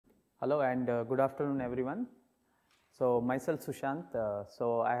Hello and good afternoon everyone. So myself Sushantha,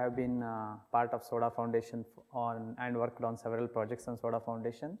 so I have been part of SODA Foundation and worked on several projects on SODA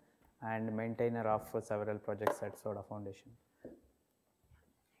Foundation and maintainer of several projects at SODA Foundation.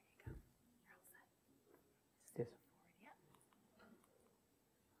 Yes.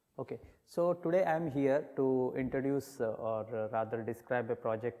 Okay, so today I am here to introduce or rather describe a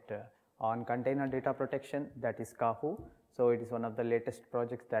project on container data protection, that is Kahu. So it is one of the latest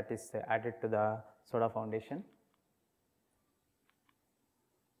projects that is added to the SODA Foundation.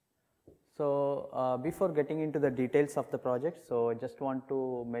 So before getting into the details of the project, so I just want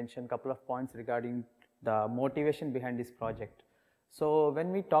to mention a couple of points regarding the motivation behind this project. So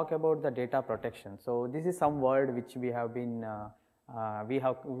when we talk about the data protection, so this is some word which we have been we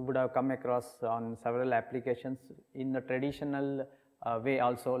would have come across on several applications in the traditional way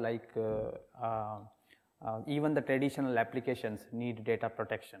also, like even the traditional applications need data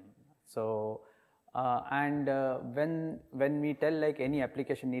protection. So when we tell like any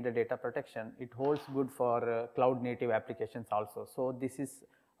application need a data protection, it holds good for cloud native applications also. So this is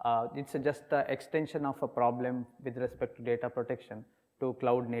it's just an extension of a problem with respect to data protection to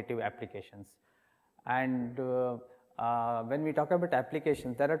cloud native applications. And when we talk about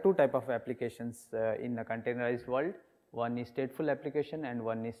applications, there are two types of applications in the containerized world. One is stateful application and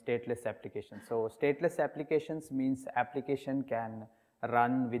one is stateless application. So stateless applications means application can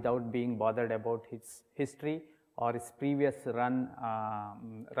run without being bothered about its history or its previous run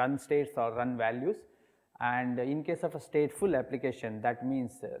states or run values. And in case of a stateful application, that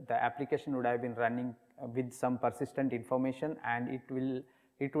means the application would have been running with some persistent information, and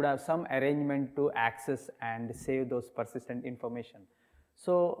it would have some arrangement to access and save those persistent information.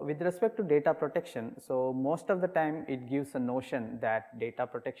 So with respect to data protection, so most of the time it gives a notion that data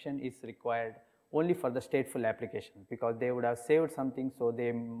protection is required only for the stateful application, because they would have saved something, so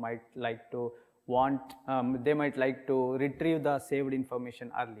they might like to retrieve the saved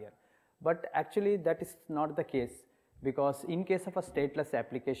information earlier. But actually that is not the case, because in case of a stateless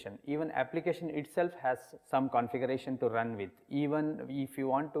application, even application itself has some configuration to run with. Even if you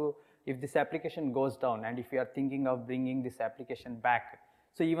want to, if this application goes down and if you are thinking of bringing this application back,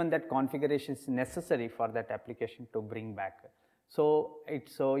 so even that configuration is necessary for that application to bring back. So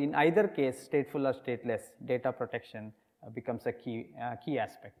in either case, stateful or stateless, data protection becomes a key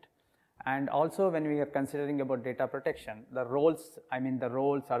aspect. And also when we are considering about data protection, the roles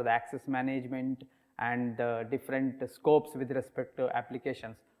or the access management and the different scopes with respect to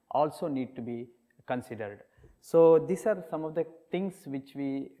applications also need to be considered. So these are some of the things which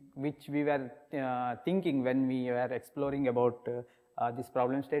we were thinking when we were exploring about this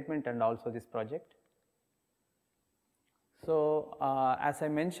problem statement and also this project. So as I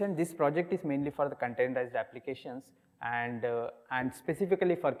mentioned, this project is mainly for the containerized applications and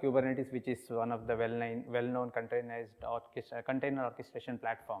specifically for Kubernetes, which is one of the well-known containerized container orchestration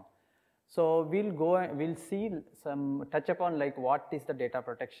platform. So we'll touch upon like what is the data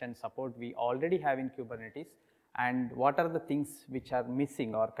protection support we already have in Kubernetes, and what are the things which are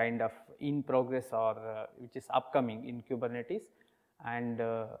missing or kind of in progress or which is upcoming in Kubernetes, and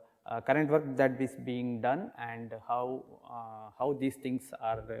current work that is being done, and how these things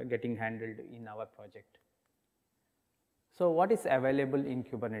are getting handled in our project. So what is available in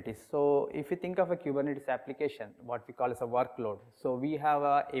Kubernetes? So if you think of a Kubernetes application, what we call as a workload. So we have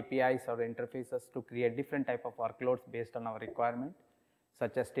APIs or interfaces to create different type of workloads based on our requirement,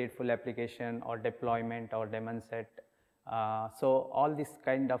 such as stateful application or deployment or daemon set. So all these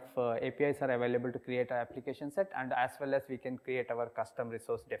kind of APIs are available to create our application set, and as well as we can create our custom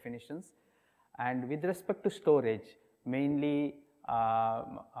resource definitions. And with respect to storage, mainly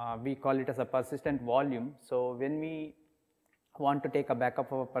we call it as a persistent volume. So when we want to take a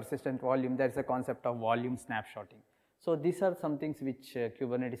backup of a persistent volume, there is a concept of volume snapshotting. So these are some things which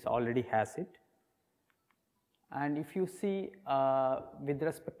Kubernetes already has it. And if you see with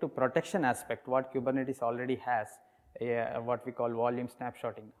respect to protection aspect, what Kubernetes already has, what we call volume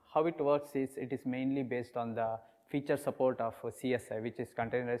snapshotting. How it works is, it is mainly based on the feature support of CSI, which is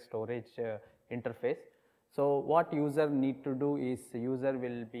containerized storage interface. So what user need to do is, user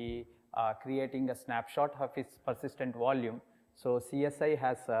will be creating a snapshot of its persistent volume. So CSI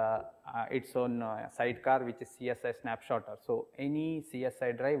has its own sidecar, which is CSI snapshotter. So any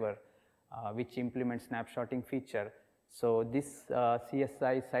CSI driver which implements snapshotting feature, so this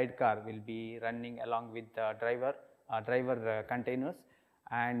CSI sidecar will be running along with the driver containers,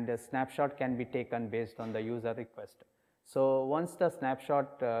 and the snapshot can be taken based on the user request. So once the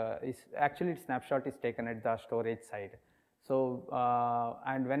snapshot snapshot is taken at the storage side. So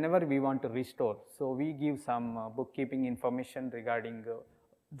and whenever we want to restore, so we give some bookkeeping information regarding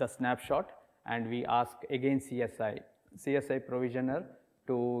the snapshot, and we ask again CSI provisioner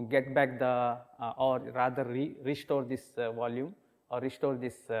to get back the or rather restore this volume or restore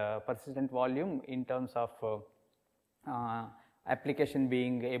this persistent volume in terms of application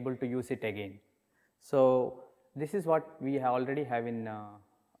being able to use it again. So this is what we already have in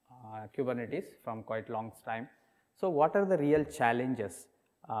Kubernetes from quite long time. So what are the real challenges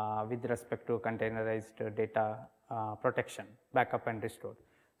with respect to containerized data protection, backup and restore?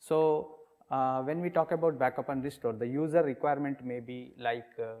 So when we talk about backup and restore, the user requirement may be like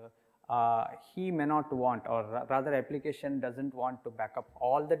he may not want, or rather application doesn't want to back up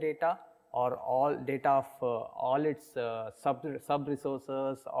all the data or all data of all its sub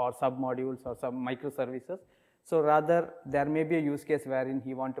resources or sub modules or sub microservices. So rather there may be a use case wherein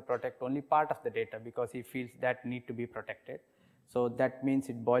he want to protect only part of the data because he feels that need to be protected. So that means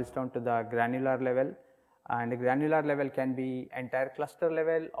it boils down to the granular level, and the granular level can be entire cluster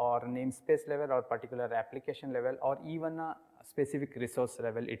level or namespace level or particular application level or even a specific resource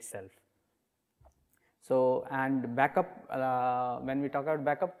level itself. So and backup, when we talk about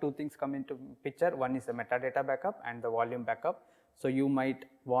backup, two things come into picture. One is the metadata backup and the volume backup. So you might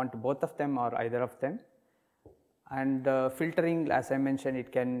want both of them or either of them. And filtering, as I mentioned,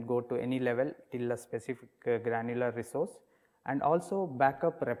 it can go to any level till a specific granular resource. And also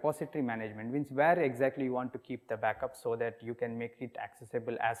backup repository management means where exactly you want to keep the backup so that you can make it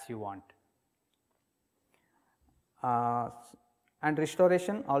accessible as you want. And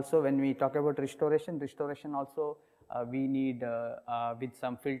restoration also, when we talk about restoration also we need with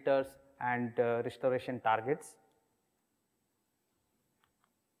some filters and restoration targets.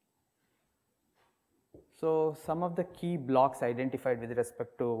 So some of the key blocks identified with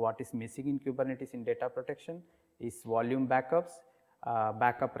respect to what is missing in Kubernetes in data protection is volume backups,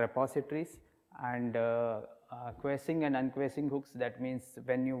 backup repositories, and queuing and unqueuing hooks. That means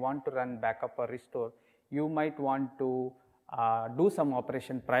when you want to run backup or restore, you might want to do some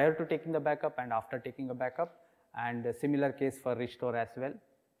operation prior to taking the backup and after taking a backup, and a similar case for restore as well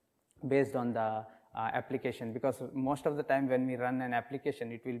based on the application, because most of the time when we run an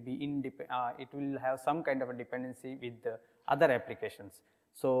application, it will be it will have some kind of a dependency with the other applications.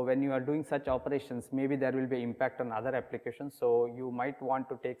 So when you are doing such operations, maybe there will be impact on other applications. So you might want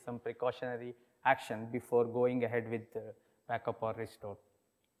to take some precautionary action before going ahead with backup or restore.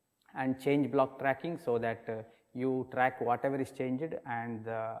 And change block tracking, so that you track whatever is changed, and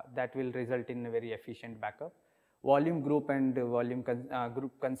that will result in a very efficient backup. Volume group and volume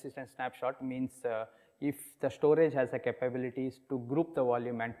group consistent snapshot means if the storage has the capabilities to group the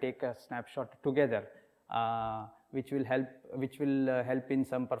volume and take a snapshot together, which will help in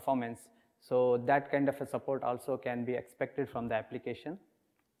some performance. So that kind of a support also can be expected from the application.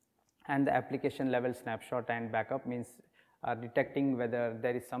 And the application level snapshot and backup means detecting whether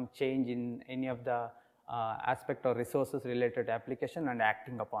there is some change in any of the aspect or resources related to application and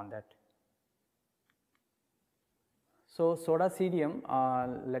acting upon that. So SODA CDM,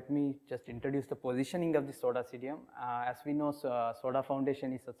 let me just introduce the positioning of the SODA CDM. As we know, SODA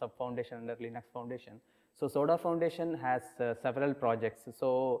Foundation is a sub foundation under Linux Foundation. So SODA Foundation has several projects.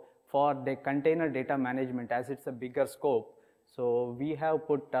 So for the container data management, as it's a bigger scope, so we have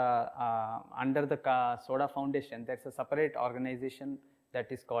put under the SODA Foundation, there's a separate organization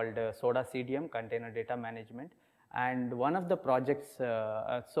that is called SODA CDM, Container Data Management. And one of the projects,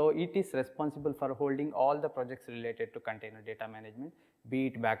 so it is responsible for holding all the projects related to container data management, be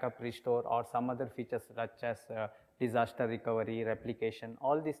it backup, restore, or some other features such as disaster recovery, replication.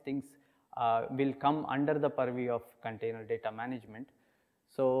 All these things will come under the purview of container data management.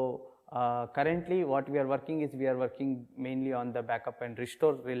 So currently what we are working is, we are working mainly on the backup and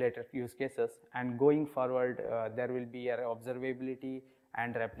restore related use cases, and going forward there will be a observability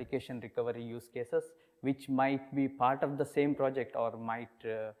and replication recovery use cases, which might be part of the same project or might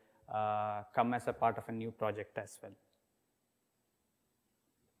come as a part of a new project as well.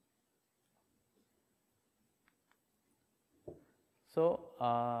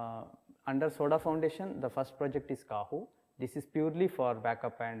 So under SODA Foundation, the first project is Kahu. This is purely for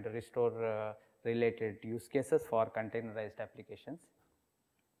backup and restore related use cases for containerized applications.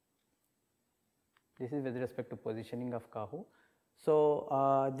 This is with respect to positioning of Kahu.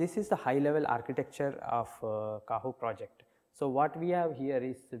 So this is the high level architecture of Kahu project. So what we have here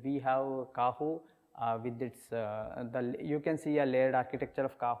is, we have Kahu with its, you can see a layered architecture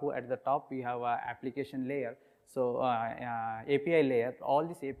of Kahu. At the top we have a application layer, so API layer. All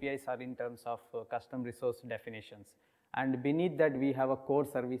these APIs are in terms of custom resource definitions, and beneath that we have a core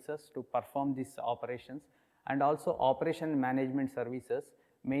services to perform these operations, and also operation management services,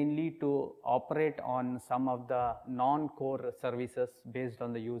 mainly to operate on some of the non-core services based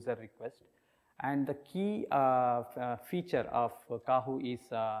on the user request. And the key feature of Kahu is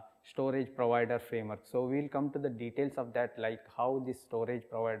storage provider framework. So we will come to the details of that, like how this storage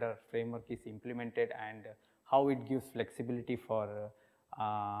provider framework is implemented and how it gives flexibility for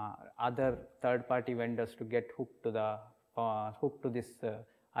other third-party vendors to get hooked to this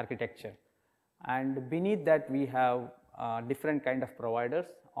architecture. And beneath that we have different kind of providers.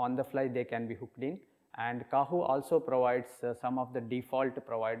 On the fly they can be hooked in, and Kahu also provides some of the default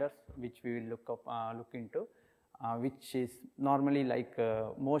providers which we will look into, which is normally like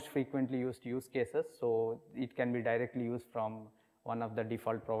most frequently used use cases. So it can be directly used from one of the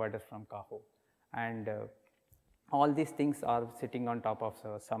default providers from Kahu, and all these things are sitting on top of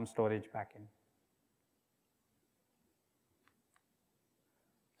some storage backend.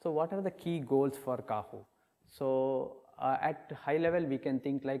 So what are the key goals for Kahu? So at high level we can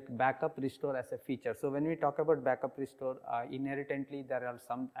think like backup restore as a feature. So when we talk about backup restore, inherently there are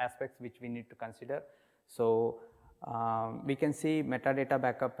some aspects which we need to consider. So we can see metadata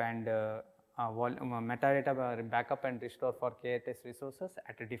backup and metadata backup and restore for KTS resources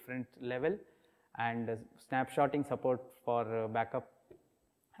at a different level, and snapshotting support for backup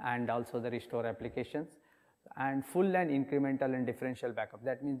and also the restore applications, and full and incremental and differential backup.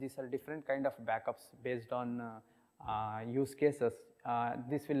 That means these are different kind of backups based on use cases.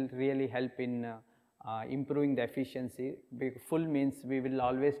 This will really help in improving the efficiency. Full means we will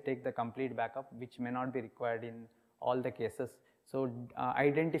always take the complete backup, which may not be required in all the cases. So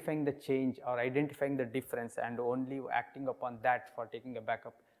identifying the change or identifying the difference and only acting upon that for taking a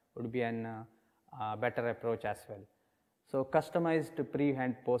backup would be an better approach as well. So customized pre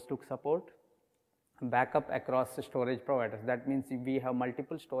and post hook support, backup across storage providers. That means if we have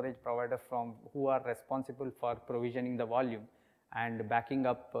multiple storage providers from who are responsible for provisioning the volume and backing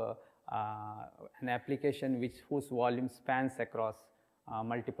up an application whose volume spans across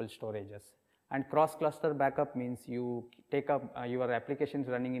multiple storages. And cross cluster backup means you take up your applications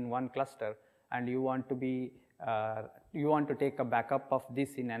running in one cluster and you want to take a backup of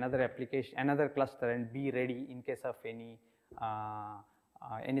this in another application, another cluster, and be ready in case of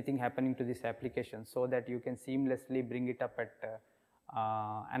anything happening to this application, so that you can seamlessly bring it up at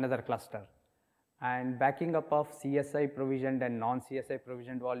another cluster. And backing up of CSI provisioned and non-CSI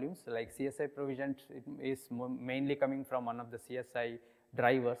provisioned volumes, like CSI provisioned is mainly coming from one of the CSI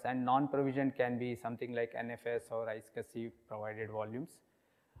drivers, and non-provisioned can be something like NFS or iSCSI provided volumes.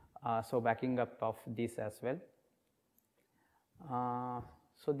 So backing up of these as well.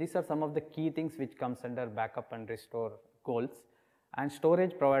 So these are some of the key things which comes under backup and restore goals. And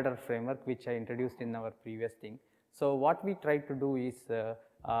storage provider framework, which I introduced in our previous thing. So what we try to do is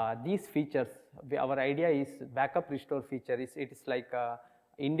these features, our idea is backup restore feature is, it is like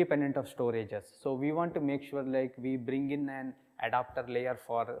independent of storages. So we want to make sure like we bring in an adapter layer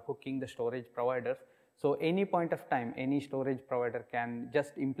for hooking the storage providers. So any point of time, any storage provider can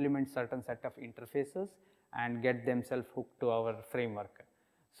just implement certain set of interfaces and get themselves hooked to our framework.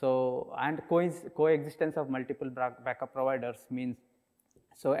 So, and coexistence of multiple backup providers means,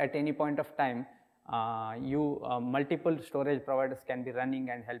 so at any point of time, multiple storage providers can be running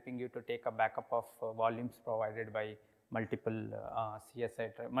and helping you to take a backup of volumes provided by multiple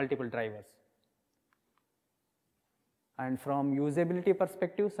multiple drivers. And from usability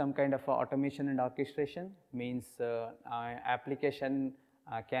perspective, some kind of automation and orchestration means application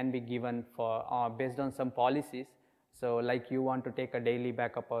can be given for based on some policies. So like you want to take a daily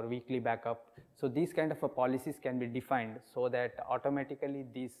backup or weekly backup. So these kind of policies can be defined so that automatically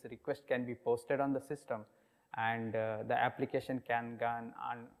these requests can be posted on the system, and the application can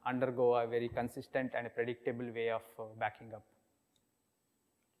undergo a very consistent and predictable way of backing up.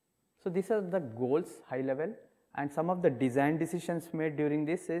 So these are the goals high level, and some of the design decisions made during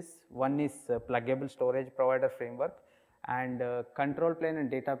this is, one is pluggable storage provider framework, and control plane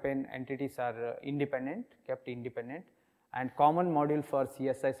and data plane entities are kept independent, and common module for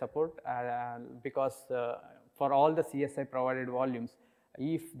CSI support because for all the CSI provided volumes,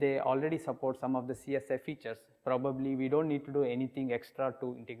 if they already support some of the CSI features, probably we don't need to do anything extra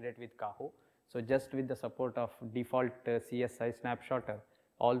to integrate with Kahu. So just with the support of default CSI snapshotter,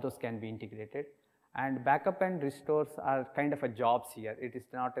 all those can be integrated. And backup and restores are kind of a jobs here. It is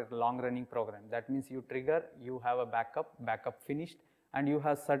not a long running program. That means you trigger, you have a backup finished, and you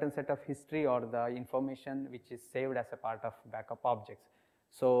have certain set of history or the information which is saved as a part of backup objects.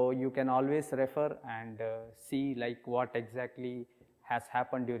 So you can always refer and see like what exactly has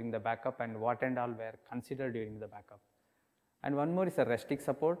happened during the backup and what and all were considered during the backup. And one more is a RESTIC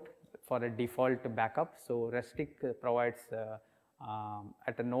support for a default backup. So RESTIC provides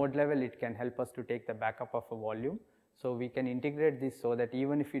at a node level, it can help us to take the backup of a volume. So we can integrate this so that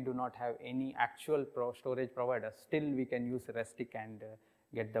even if we do not have any actual storage provider, still we can use RESTIC and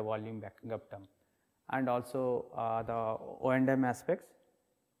get the volume backup term. And also the O&M aspects.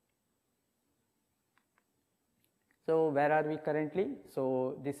 So where are we currently?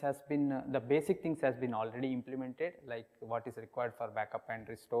 So this has been, the basic things has been already implemented, like what is required for backup and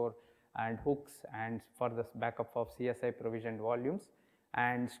restore and hooks, and for the backup of CSI provisioned volumes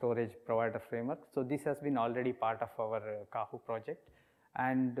and storage provider framework. So this has been already part of our Kahu project,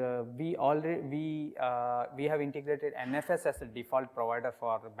 and we have integrated NFS as a default provider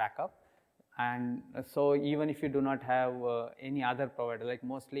for backup. And so even if you do not have any other provider, like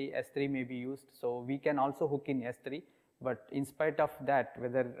mostly S3 may be used, so we can also hook in S3, but in spite of that,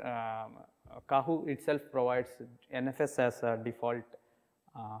 whether Kahu itself provides NFS as a default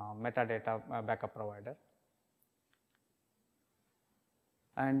metadata backup provider.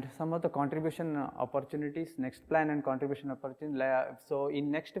 And some of the contribution opportunities, next plan and contribution opportunities. So in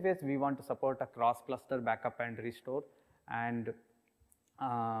next phase, we want to support a cross-cluster backup and restore, and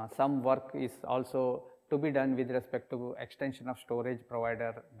some work is also to be done with respect to extension of storage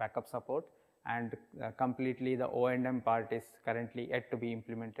provider backup support, and completely the O&M part is currently yet to be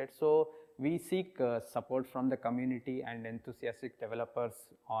implemented. So we seek support from the community and enthusiastic developers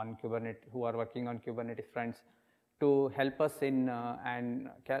on Kubernetes who are working on Kubernetes fronts to help us in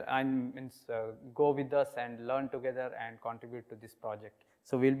go with us and learn together and contribute to this project.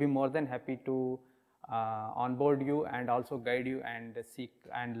 So we'll be more than happy to onboard you and also guide you and seek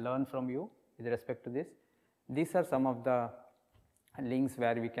and learn from you with respect to this. These are some of the links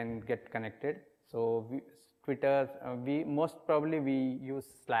where we can get connected. So Twitter, most probably we use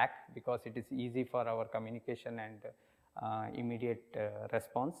Slack because it is easy for our communication and immediate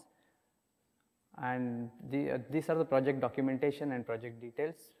response. And these are the project documentation and project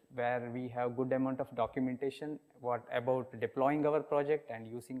details, where we have good amount of documentation about deploying our project and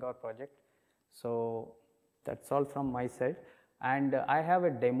using our project. So that's all from my side, and I have a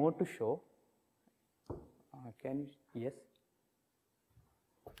demo to show. Yes? Here.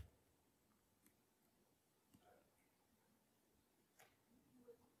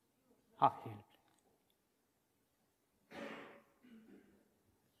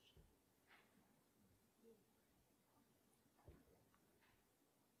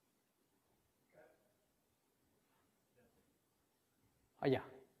 Yeah.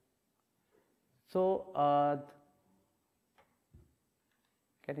 So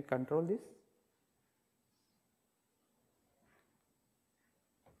can you control this?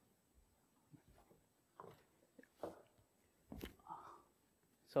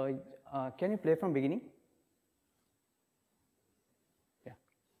 So can you play from beginning? Yeah.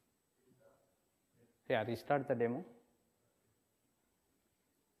 Yeah, restart the demo.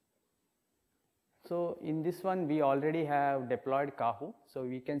 So in this one, we already have deployed Kahu. So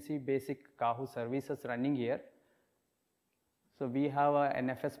we can see basic Kahu services running here. So we have a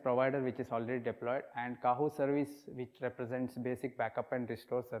NFS provider which is already deployed, and Kahu service which represents basic backup and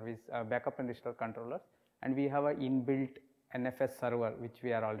restore service, backup and restore controllers, and we have an inbuilt NFS server which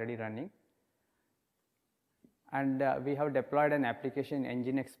we are already running. And we have deployed an application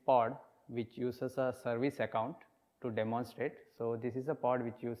Nginx pod which uses a service account to demonstrate. So this is a pod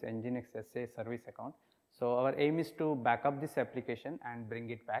which uses Nginx SA service account. So our aim is to back up this application and bring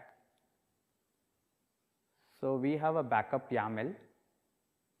it back. So we have a backup YAML,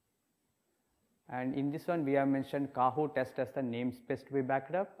 and in this one we have mentioned Kahu test as the namespace to be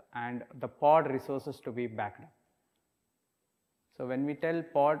backed up and the pod resources to be backed up. So when we tell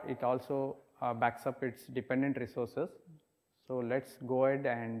pod, it also backs up its dependent resources. So let's go ahead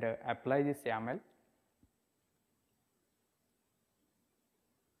and apply this YAML.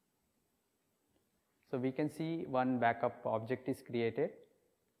 So we can see one backup object is created,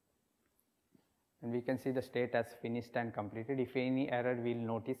 and we can see the state as finished and completed. If any error, we will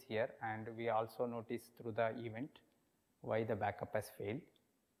notice here, and we also notice through the event why the backup has failed.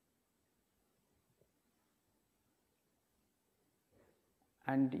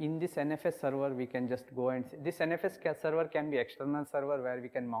 And in this NFS server, we can just go and see. This NFS server can be external server where we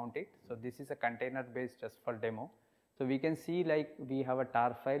can mount it. So this is a container based just for demo. So we can see like we have a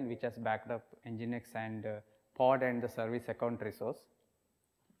tar file which has backed up Nginx and pod and the service account resource.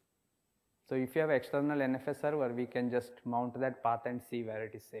 So if you have external NFS server, we can just mount that path and see where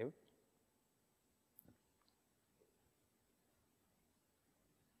it is saved.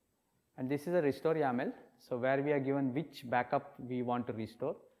 And this is a restore YAML. So where we are given which backup we want to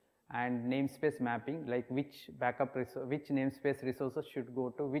restore, and namespace mapping, like which backup which namespace resources should go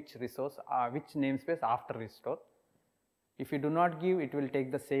to which resource, which namespace after restore. If you do not give, it will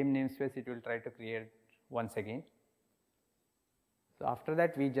take the same namespace, it will try to create once again. So, after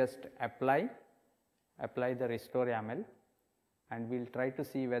that we just apply the restore YAML, and we will try to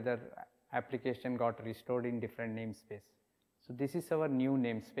see whether application got restored in different namespace. So, this is our new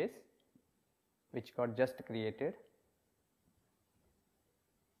namespace which got just created.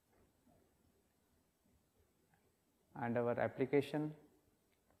 And our application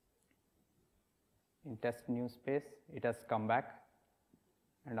in test new space, it has come back,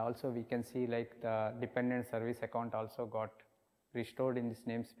 and also we can see like the dependent service account also got restored in this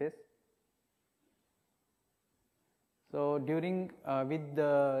namespace. So, during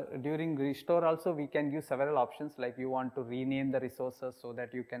restore also we can give several options, like you want to rename the resources so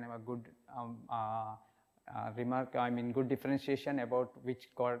that you can have a good good differentiation about which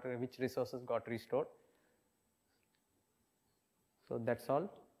resources got restored. So, that is all.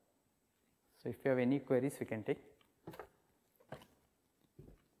 So, if you have any queries, we can take.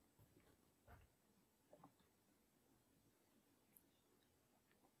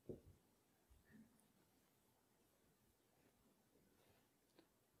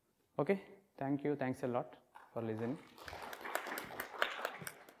 Okay, thank you, thanks a lot for listening.